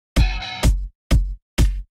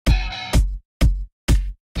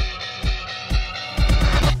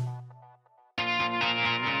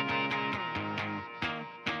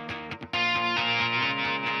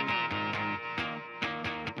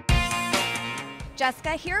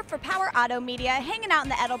Jessica here for Power Auto Media, hanging out in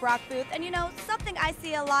the Edelbrock booth. And you know, something I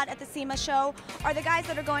see a lot at the SEMA show are the guys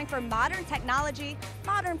that are going for modern technology,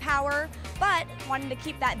 modern power, but wanting to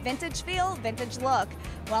keep that vintage feel, vintage look.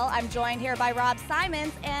 Well, I'm joined here by Rob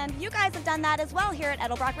Simons, and you guys have done that as well here at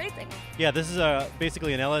Edelbrock Racing. Yeah, this is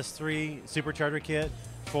basically an LS3 Supercharger kit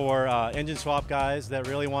for engine swap guys that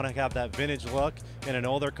really want to have that vintage look in an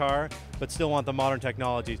older car, but still want the modern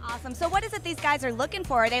technology. Awesome. So what is it these guys are looking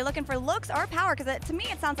for? Are they looking for looks or power? Because to me,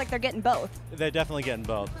 it sounds like they're getting both. They're definitely getting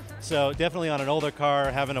both. So definitely on an older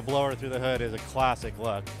car, having a blower through the hood is a classic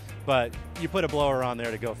look, but you put a blower on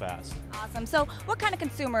there to go fast. Awesome. So what kind of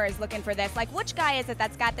consumer is looking for this? Like, which guy is it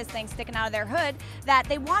that's got this thing sticking out of their hood that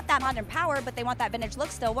they want that modern power, but they want that vintage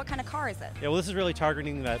look still? What kind of car is it? Yeah, well, this is really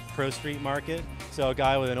targeting that pro street market. So a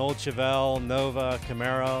guy with an old Chevelle, Nova,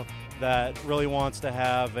 Camaro that really wants to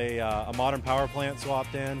have a modern power plant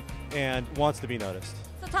swapped in and wants to be noticed.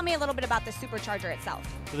 So tell me a little bit about the Supercharger itself.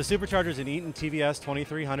 So the Supercharger is an Eaton TVS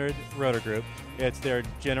 2300 rotor group. It's their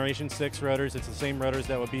Generation 6 rotors. It's the same rotors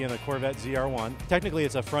that would be in a Corvette ZR1. Technically,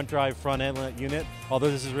 it's a front drive, front inlet unit, although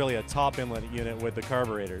this is really a top inlet unit with the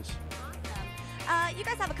carburetors. Awesome. You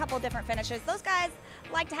guys have a couple of different finishes. Those guys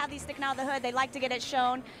like to have these sticking out of the hood. They like to get it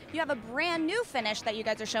shown. You have a brand new finish that you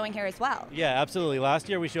guys are showing here as well. Yeah, absolutely. Last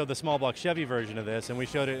year we showed the small block Chevy version of this, and we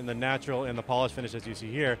showed it in the natural and the polished finish as you see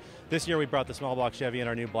here. This year we brought the small block Chevy in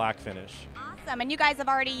our new black finish. Awesome. And you guys have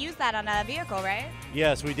already used that on a vehicle, right?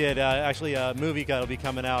 Yes, we did. Actually, a movie will be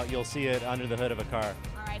coming out. You'll see it under the hood of a car.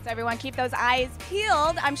 All right, so everyone keep those eyes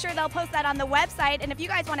peeled. I'm sure they'll post that on the website. And if you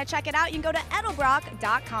guys want to check it out, you can go to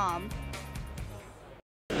edelbrock.com.